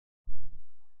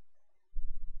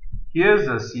Here's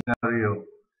a scenario.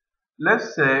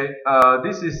 Let's say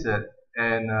this is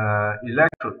an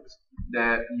electrode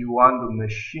that you want to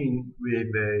machine with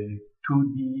a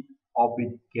 2D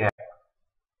orbit gap,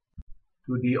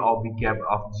 2D orbit gap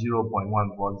of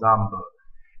 0.1, for example.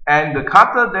 And the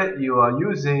cutter that you are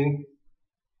using,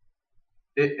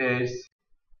 it is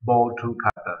ball tool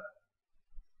cutter.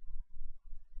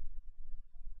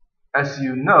 As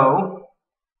you know,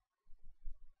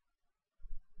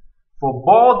 for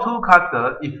ball tool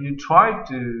cutter, if you try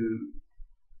to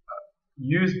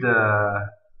use the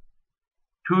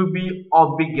 2D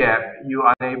orbit gap, you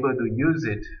are unable to use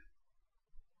it.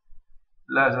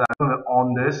 I'm going to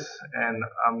on this, and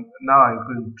now I'm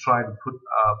going to try to put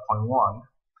 0.1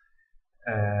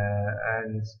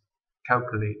 and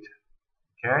calculate.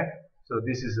 Okay, so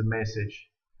this is a message.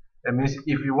 That means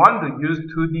if you want to use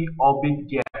 2D orbit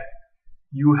gap,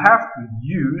 you have to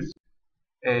use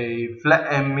a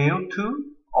flat end mill tool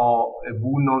or a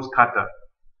bull nose cutter,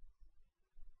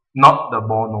 not the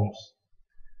ball nose.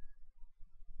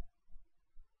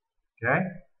 Okay.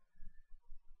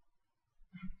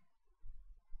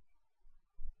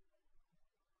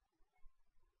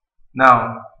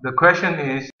 Now the question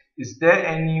is there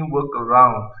any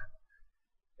workaround?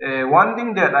 One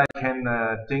thing that I can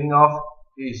think of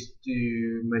is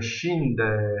to machine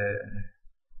the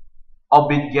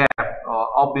orbit gap or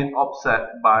orbit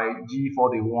offset by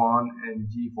G41 and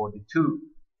G42.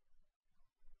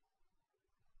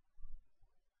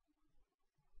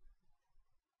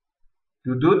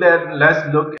 To do that, let's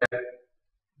look at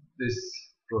this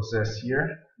process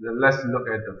here. Let's look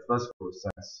at the first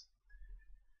process.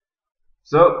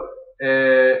 So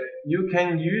you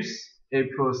can use a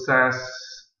process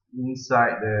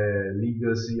inside the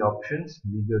legacy options,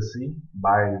 legacy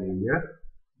by layer,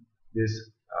 this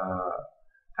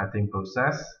cutting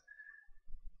process,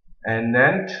 and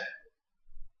then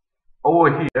over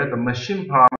here the machine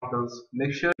parameters,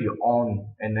 make sure you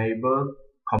on enable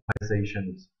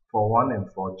compensations for 1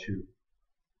 and for 2,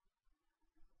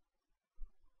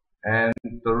 and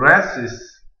the rest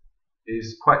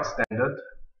is quite standard.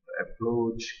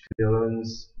 Approach,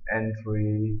 clearance,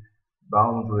 entry,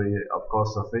 boundary, of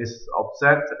course surface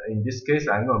offset. In this case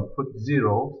I'm going to put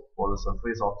 0 for the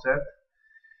surface offset,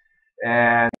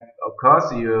 and of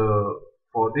course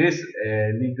for this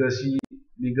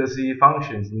legacy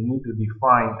functions you need to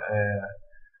define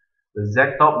the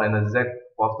Z top and the Z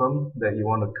bottom that you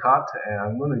want to cut, and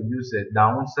I'm going to use a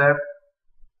downsep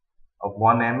of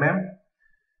 1 mm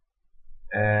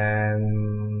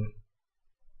and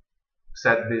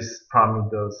set these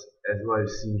parameters as well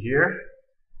as see here,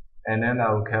 and then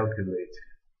I will calculate,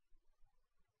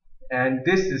 and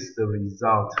this is the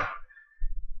result.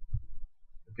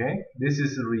 Okay, this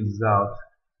is the result.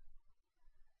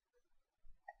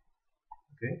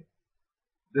 Okay,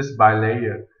 this by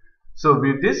layer. So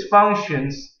with these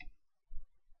functions,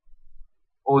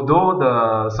 although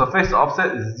the surface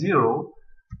offset is 0,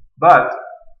 but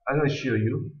I'm going to show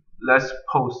you. Let's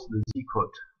post the Z code.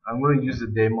 I'm going to use the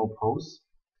demo post,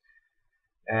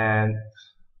 and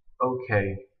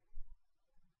okay,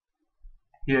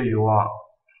 here you are.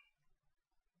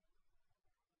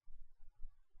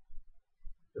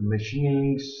 The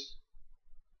machinings.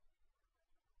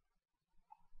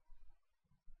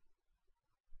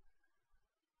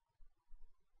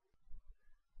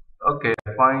 Okay,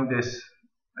 I find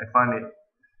it.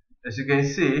 As you can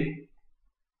see,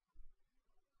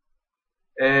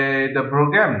 the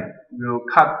program will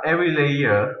cut every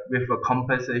layer with a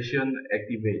compensation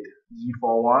activate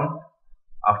G41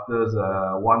 after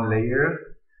the 1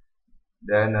 layer,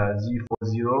 then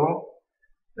G40,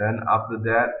 then after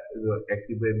that it will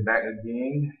activate back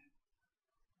again,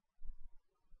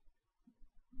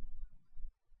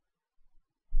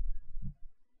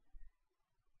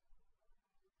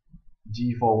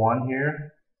 G41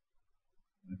 here.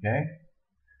 Okay,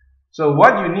 so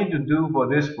what you need to do for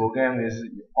this program is,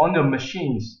 on the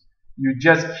machines you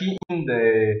just key in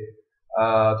the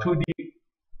 2D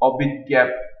orbit gap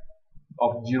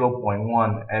of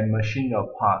 0.1 and machine your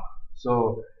part.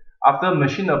 So after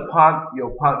machine a part,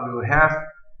 your part will have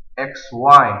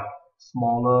XY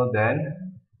smaller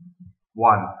than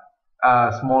 1,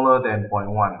 smaller than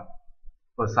 0.1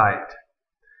 per side.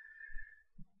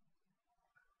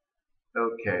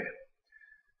 Okay.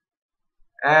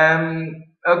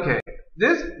 Okay,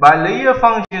 this by layer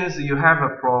functions you have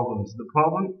a problem. The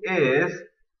problem is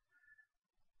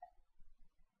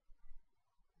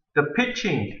the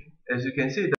pitching. As you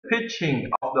can see, the pitching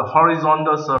of the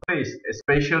horizontal surface,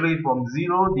 especially from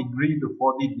 0 degree to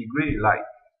 40 degree, like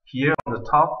here on the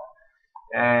top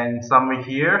and somewhere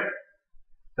here,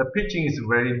 the pitching is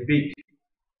very big,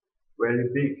 very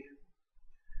big.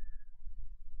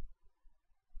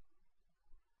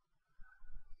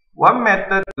 One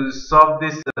method to solve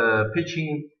this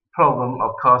pitching problem,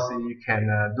 of course, you can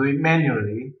do it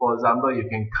manually. For example, you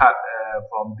can cut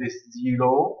from this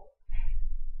 0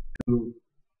 to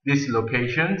these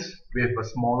locations with a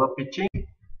smaller pitching,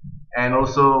 and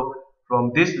also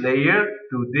from this layer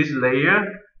to this layer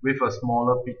with a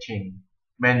smaller pitching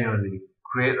manually.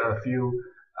 Create a few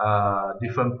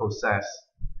different process.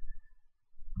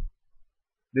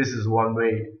 This is one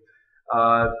way.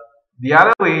 The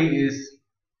other way is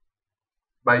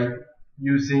by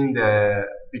using the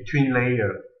between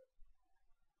layer.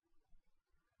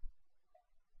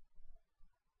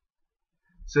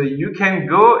 So you can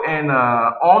go and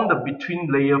on the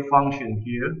between layer function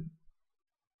here,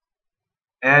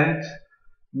 and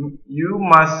you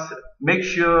must make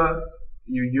sure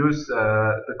you use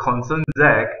the constant Z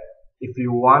if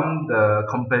you want the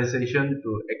compensation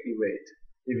to activate.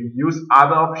 If you use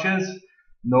other options,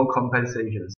 no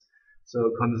compensations.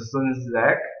 So constant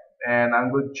Z, and I'm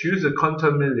going to choose a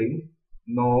contour milling,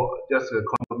 just a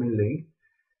contour milling,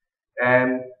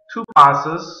 and 2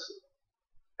 passes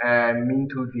and mean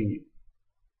to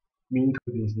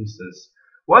this distance.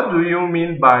 What do you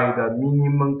mean by the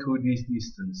minimum to this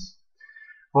distance?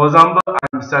 For example,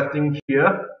 I'm setting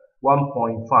here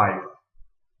 1.5.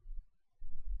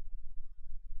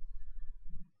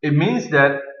 It means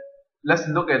that, let's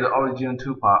look at the original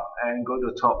 2 part and go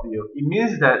to top view. It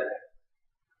means that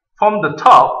from the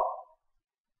top,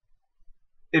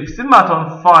 if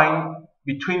Cimatron find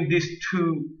between these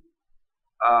two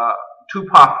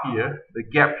paths here, the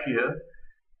gap here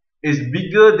is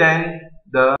bigger than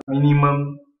the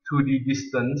minimum 2D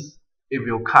distance, it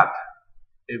will cut.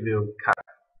 It will cut.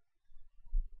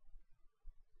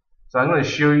 So I'm going to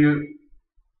show you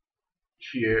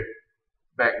here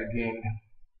back again.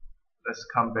 Let's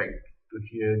come back to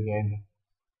here again.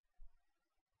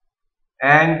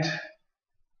 And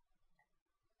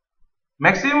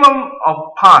maximum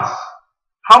of pass.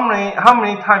 How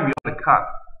many times you want to cut?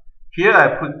 Here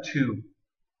I put 2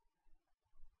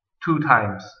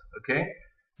 times. Okay.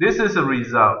 This is the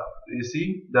result. You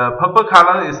see, the purple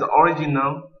color is the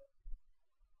original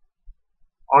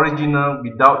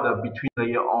without the between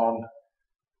layer on.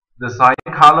 The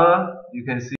cyan color you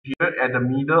can see here at the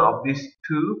middle of these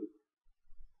 2,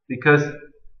 because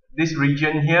this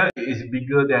region here is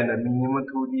bigger than the minimum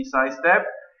 2D size step,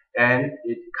 and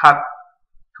it cut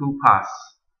 2 pass.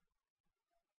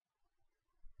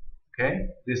 Okay,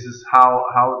 this is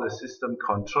how the system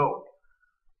controlled.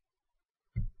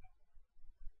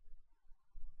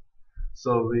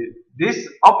 So with these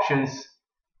options,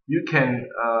 you can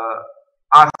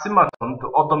ask Cimatron to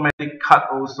automatically cut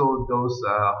also those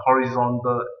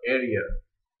horizontal area.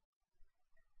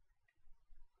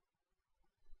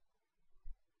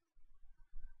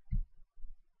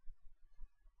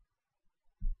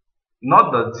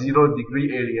 Not the 0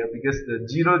 degree area, because the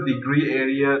 0 degree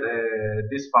area,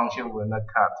 this function will not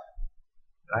cut,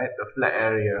 right? The flat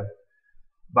area,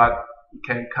 but you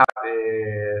can cut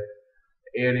a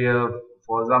area,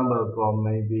 for example, from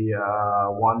maybe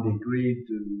 1 degree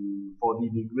to 40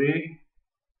 degree.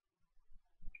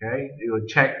 Okay, you will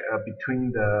check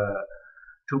between the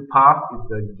 2 paths. If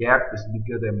the gap is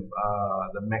bigger than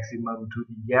the maximum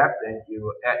 2D gap, then you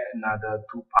will add another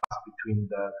 2 paths between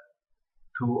the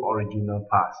 2 original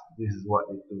paths. This is what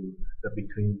you do, the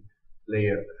between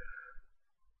layer.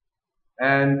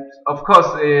 And of course,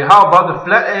 how about the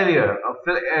flat area? A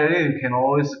flat area, you can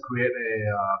always create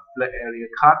a flat area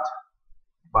cut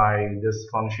by this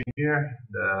function here,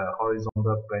 the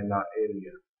horizontal planar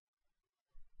area.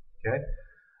 Okay.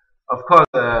 Of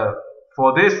course,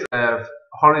 for this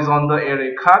horizontal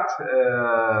area cut,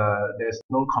 there's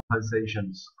no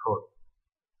compensations code.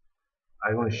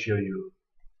 I want to show you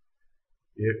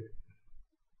here.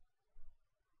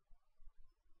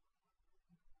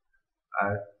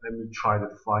 Let me try to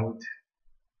find,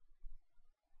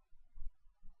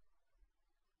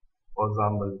 for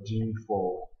example,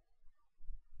 G4.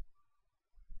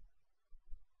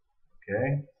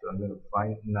 Okay, so I'm going to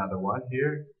find another one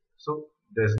here. So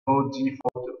there's no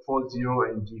G40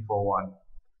 and G41.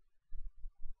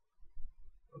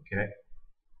 Okay,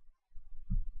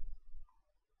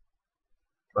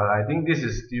 but I think this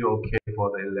is still okay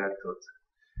for the electrode.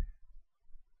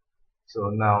 So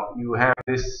now you have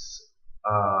this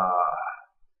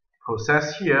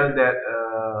process here that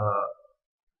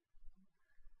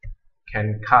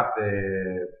can cut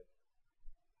the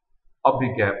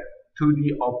object gap,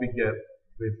 2D object gap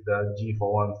with the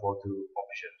G4142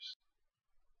 options.